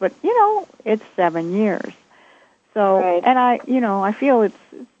parents, but, it's 7 years. So, and I feel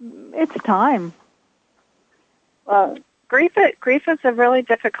it's time. Well, grief is a really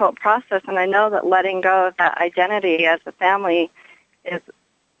difficult process, and I know that letting go of that identity as a family is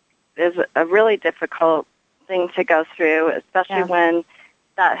a really difficult thing to go through, especially when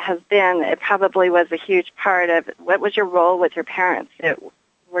that has been, it probably was a huge part of, what was your role with your parents?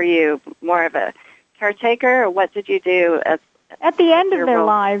 Were you more of a caretaker, or what did you do at the end of their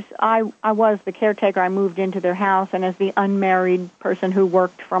lives? I was the caretaker. I moved into their house, and as the unmarried person who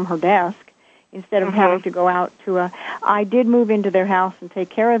worked from her desk, instead of having to go out to I did move into their house and take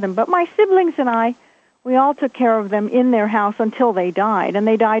care of them, but my siblings and I, we all took care of them in their house until they died, and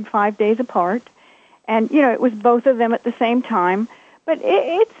they died 5 days apart. And, it was both of them at the same time, but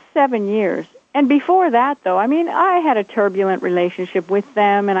it's 7 years. And before that, though, I had a turbulent relationship with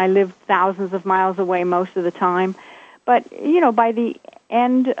them, and I lived thousands of miles away most of the time. But, by the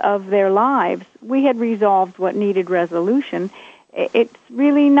end of their lives, we had resolved what needed resolution. It's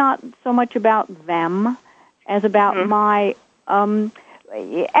really not so much about them as about my... And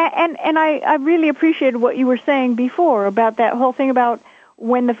I really appreciated what you were saying before about that whole thing about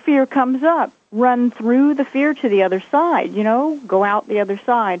when the fear comes up, run through the fear to the other side, go out the other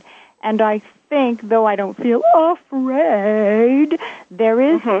side. And I think, though I don't feel afraid, there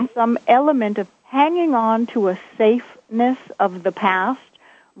is some element of hanging on to a safeness of the past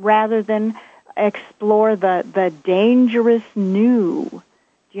rather than explore the dangerous new.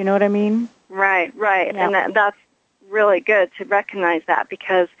 Do you know what I mean? Right. Yeah. And that's really good to recognize that,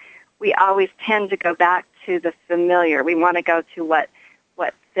 because we always tend to go back to the familiar. We want to go to what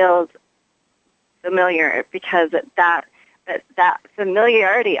feels familiar, because that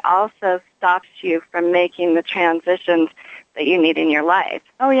familiarity also stops you from making the transitions that you need in your life.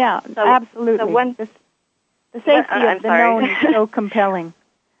 Oh yeah, absolutely. So the safety of the known is so compelling.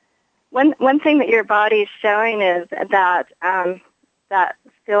 One thing that your body is showing is that that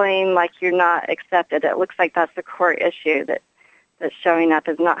feeling like you're not accepted. It looks like that's the core issue that's showing up,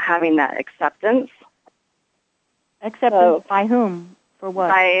 is not having that acceptance. Acceptance by whom? For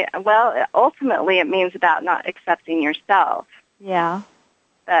what? Ultimately it means about not accepting yourself. Yeah.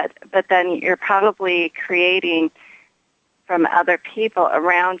 But then you're probably creating from other people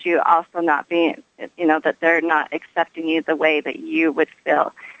around you also not being, that they're not accepting you the way that you would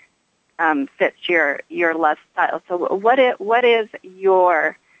feel fits your love style. So what is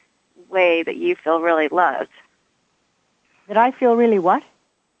your way that you feel really loved? That I feel really what?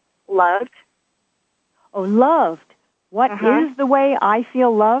 Loved. Oh, loved. What is the way I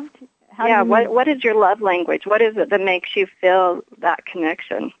feel loved? What is your love language? What is it that makes you feel that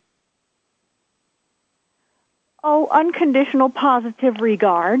connection? Oh, unconditional positive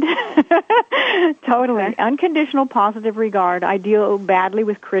regard. Totally. Okay. Unconditional positive regard. I deal badly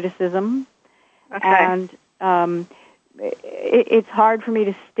with criticism. Okay. And it's hard for me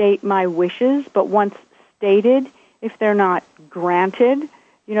to state my wishes, but once stated, if they're not granted,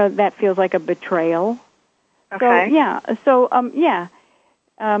 that feels like a betrayal. Okay.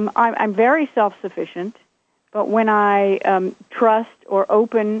 I'm very self-sufficient, but when I trust or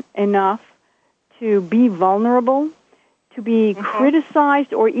open enough to be vulnerable, to be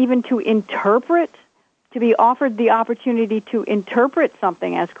criticized, or even to interpret, to be offered the opportunity to interpret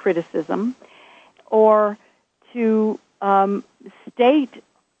something as criticism, or to state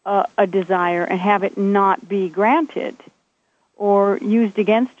a desire and have it not be granted or used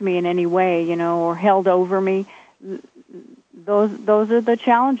against me in any way, or held over me. Those are the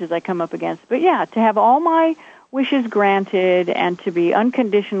challenges I come up against. But yeah, to have all my wishes granted and to be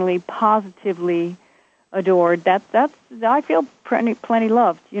unconditionally, positively adored, that's I feel plenty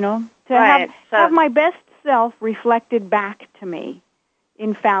loved, To have my best self reflected back to me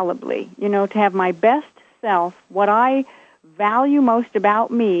infallibly, to have my best self, what I value most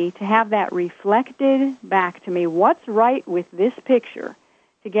about me, to have that reflected back to me. What's right with this picture?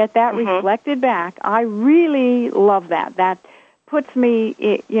 To get that reflected back, I really love that. That puts me,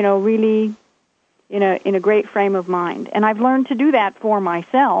 really in a great frame of mind. And I've learned to do that for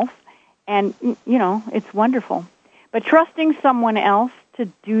myself, and, it's wonderful. But trusting someone else to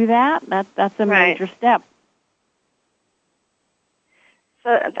do that's a major step.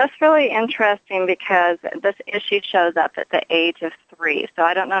 So that's really interesting, because this issue shows up at the age of 3. So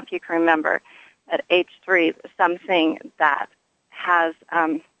I don't know if you can remember at age 3 something that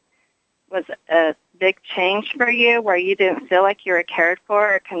was a big change for you where you didn't feel like you were cared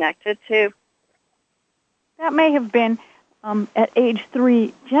for or connected to? That may have been at age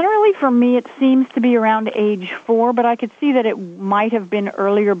 3. Generally for me it seems to be around age 4, but I could see that it might have been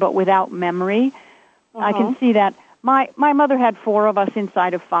earlier but without memory. I can see that. My mother had 4 of us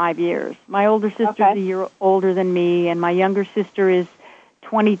inside of 5 years. My older sister's a year older than me, and my younger sister is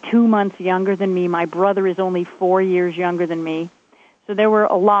 22 months younger than me. My brother is only 4 years younger than me. So there were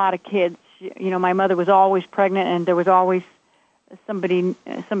a lot of kids. My mother was always pregnant, and there was always somebody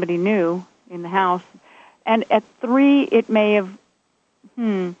new in the house. And at 3, it may have,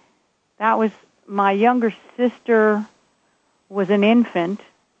 that was, my younger sister was an infant,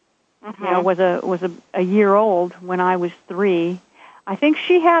 was a year old when I was 3. I think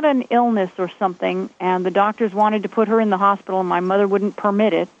she had an illness or something, and the doctors wanted to put her in the hospital, and my mother wouldn't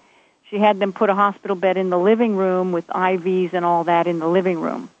permit it. She had them put a hospital bed in the living room with IVs and all that in the living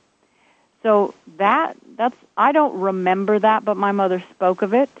room. So that's I don't remember that, but my mother spoke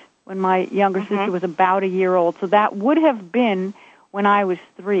of it when my younger sister was about a year old. So that would have been when I was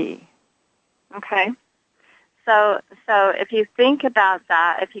 3. Okay. So if you think about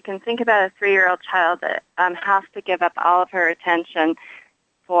that, if you can think about a 3-year-old child that has to give up all of her attention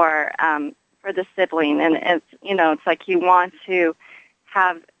for the sibling, and it's like you want to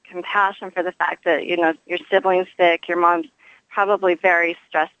have compassion for the fact that your sibling's sick, your mom's probably very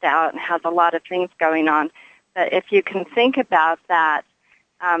stressed out and has a lot of things going on. But if you can think about that,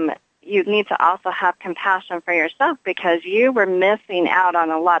 you need to also have compassion for yourself because you were missing out on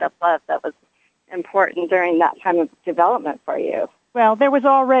a lot of love that was important during that time of development for you. Well, there was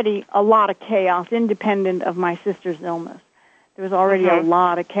already a lot of chaos independent of my sister's illness. There was already a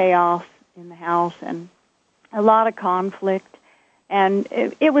lot of chaos in the house and a lot of conflict, and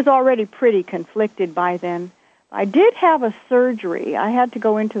it was already pretty conflicted by then. I did have a surgery. I had to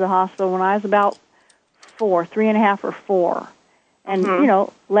go into the hospital when I was about 3.5 or 4, and,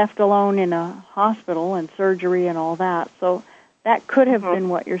 left alone in a hospital and surgery and all that. So that could have been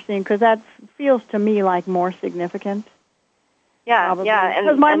what you're seeing, because that feels to me like more significant. Yeah, probably. yeah.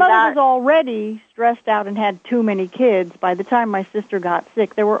 Because my mother was already stressed out and had too many kids. By the time my sister got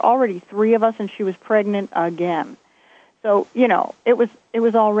sick, there were already 3 of us, and she was pregnant again. So, it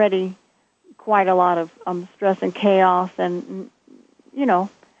was already quite a lot of stress and chaos and,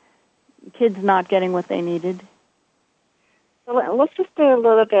 kids not getting what they needed. So let's just do a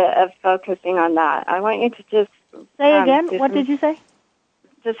little bit of focusing on that. I want you to just... Say again? What did you say?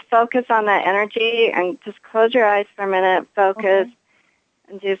 Just focus on that energy and just close your eyes for a minute, focus,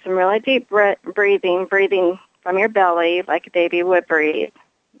 and do some really deep breathing from your belly like a baby would breathe.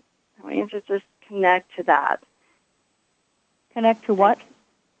 I want you to just connect to that. Connect to what?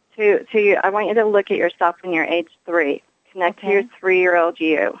 To you. I want you to look at yourself when you're age 3. Connect to your 3-year-old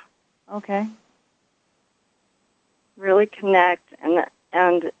you. Okay. Really connect,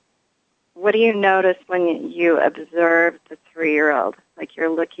 and what do you notice when you observe the 3-year-old? Like you're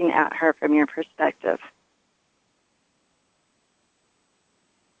looking at her from your perspective.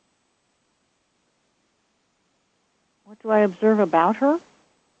 What do I observe about her?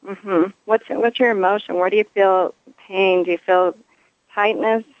 What's your emotion? Where do you feel pain? Do you feel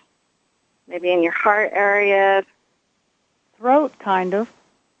tightness? Maybe in your heart area? Throat, kind of.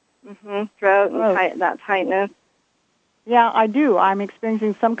 Throat and that tightness. Yeah, I do. I'm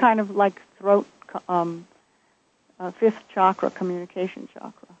experiencing some kind of like throat, 5th chakra, communication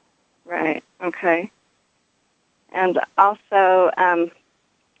chakra. Right. Okay. And also,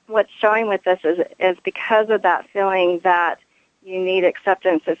 what's showing with this is because of that feeling that you need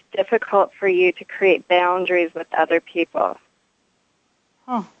acceptance, it's difficult for you to create boundaries with other people.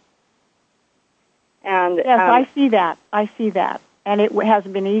 Huh. And yes, I see that. And it has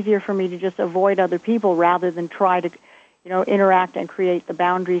been easier for me to just avoid other people rather than try to, interact and create the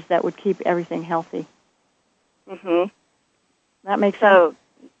boundaries that would keep everything healthy. That makes sense.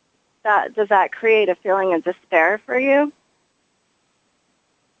 So, does that create a feeling of despair for you?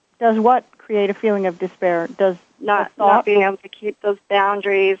 Does what create a feeling of despair? Does not being able to keep those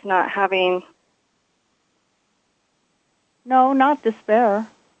boundaries, not having... No, not despair.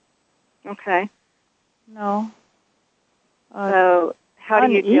 Okay. No. So how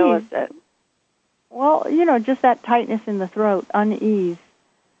do you deal with it? Well, just that tightness in the throat, unease.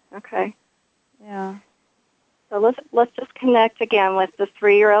 Okay. Yeah. So let's just connect again with the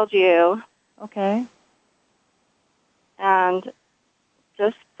 3-year-old you. Okay. And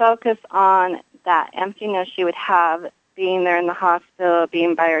just focus on that emptiness she would have being there in the hospital,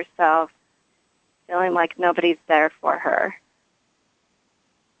 being by herself, feeling like nobody's there for her.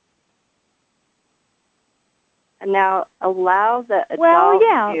 And now allow the adult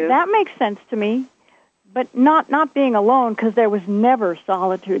that makes sense to me. But not being alone, because there was never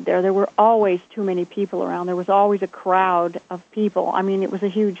solitude there. There were always too many people around. There was always a crowd of people. I mean, it was a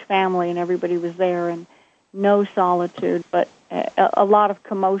huge family, and everybody was there, and no solitude, but a lot of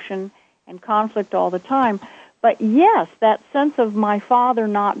commotion and conflict all the time. But yes, that sense of my father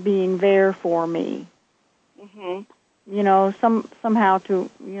not being there for me. Somehow to,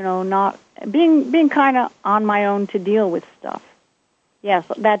 not being kind of on my own to deal with stuff. Yes,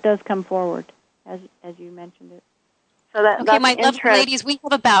 that does come forward, as you mentioned it. So okay, my lovely ladies, we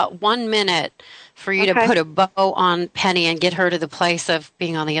have about 1 minute for you to put a bow on Penny and get her to the place of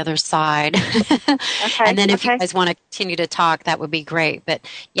being on the other side. And then if you guys want to continue to talk, that would be great. But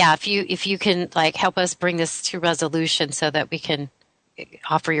yeah, if you can help us bring this to resolution so that we can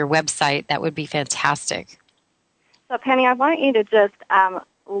offer your website, that would be fantastic. So Penny, I want you to just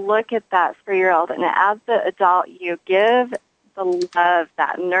look at that 3-year-old, and as the adult, you give the love,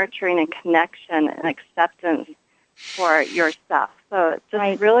 that nurturing and connection and acceptance for yourself. So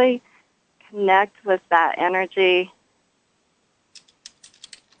just really connect with that energy.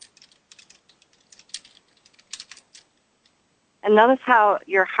 And notice how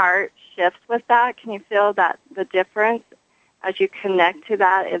your heart shifts with that. Can you feel that the difference as you connect to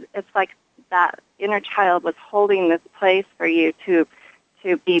that? It's like that inner child was holding this place for you to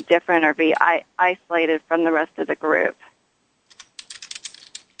be different or be isolated from the rest of the group.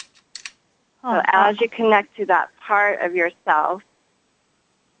 So as you connect to that part of yourself,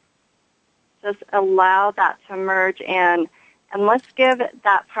 just allow that to merge in, and let's give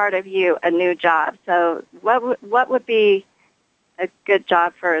that part of you a new job. So what would be a good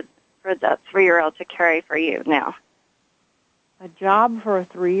job for the 3-year-old to carry for you now? A job for a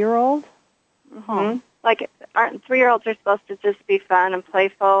 3-year-old? Mm-hmm. Like, aren't 3-year-olds are supposed to just be fun and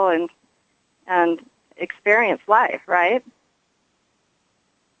playful and experience life, right?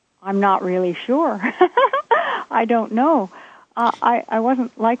 I'm not really sure. I don't know. I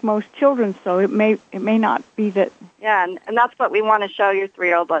wasn't like most children, so it may not be that. Yeah, and that's what we want to show your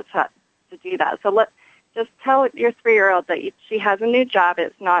 3-year-old. Let's to do that. So just tell your 3-year-old that she has a new job.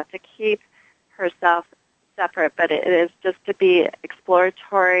 It's not to keep herself separate, but it is just to be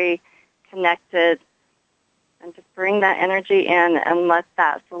exploratory, connected, and to bring that energy in and let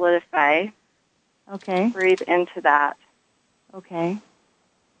that solidify. Okay. Breathe into that. Okay.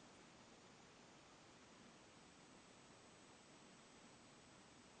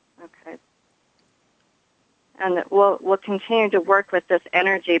 Okay. And we'll continue to work with this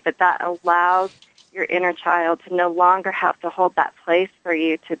energy, but that allows your inner child to no longer have to hold that place for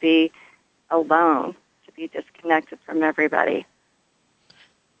you to be alone, to be disconnected from everybody.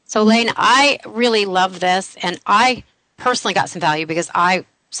 So, Elaine, I really love this, and I personally got some value because I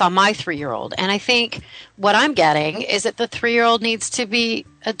saw my 3-year-old, and I think what I'm getting is that the 3-year-old needs to be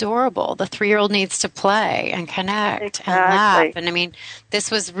adorable. The 3-year-old needs to play and connect and laugh. And, I mean, this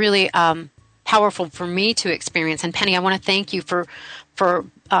was really powerful for me to experience. And, Penny, I want to thank you for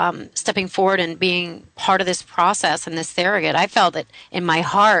stepping forward and being part of this process and this surrogate. I felt it in my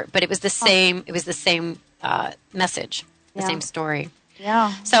heart, but it was the same. It was the same message, the same story.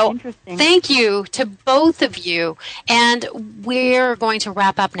 Yeah. So thank you to both of you. And we're going to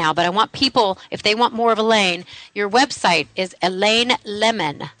wrap up now, but I want people, if they want more of Elaine, your website is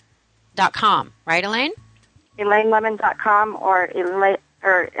ElaineLemon.com, right, Elaine? ElaineLemon.com or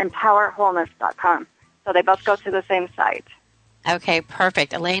EmpowerWholeness.com. So they both go to the same site. Okay,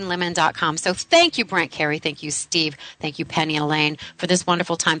 perfect. ElaineLemon.com. So thank you, Brent Carey. Thank you, Steve. Thank you, Penny and Elaine, for this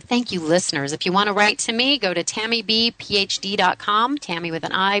wonderful time. Thank you, listeners. If you want to write to me, go to TammiBPhD.com, Tammi with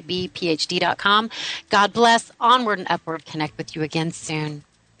an I, BPhD.com. God bless. Onward and upward. Connect with you again soon.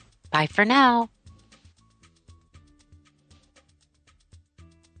 Bye for now.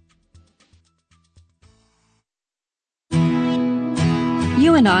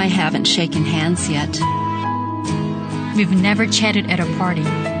 You and I haven't shaken hands yet. We've never chatted at a party.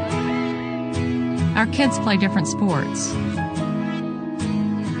 Our kids play different sports.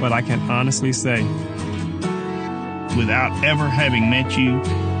 But I can honestly say, without ever having met you,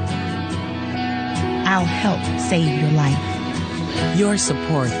 I'll help save your life. Your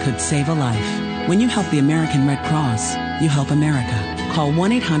support could save a life. When you help the American Red Cross, you help America. Call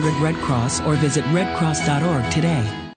 1-800-RED-CROSS or visit redcross.org today.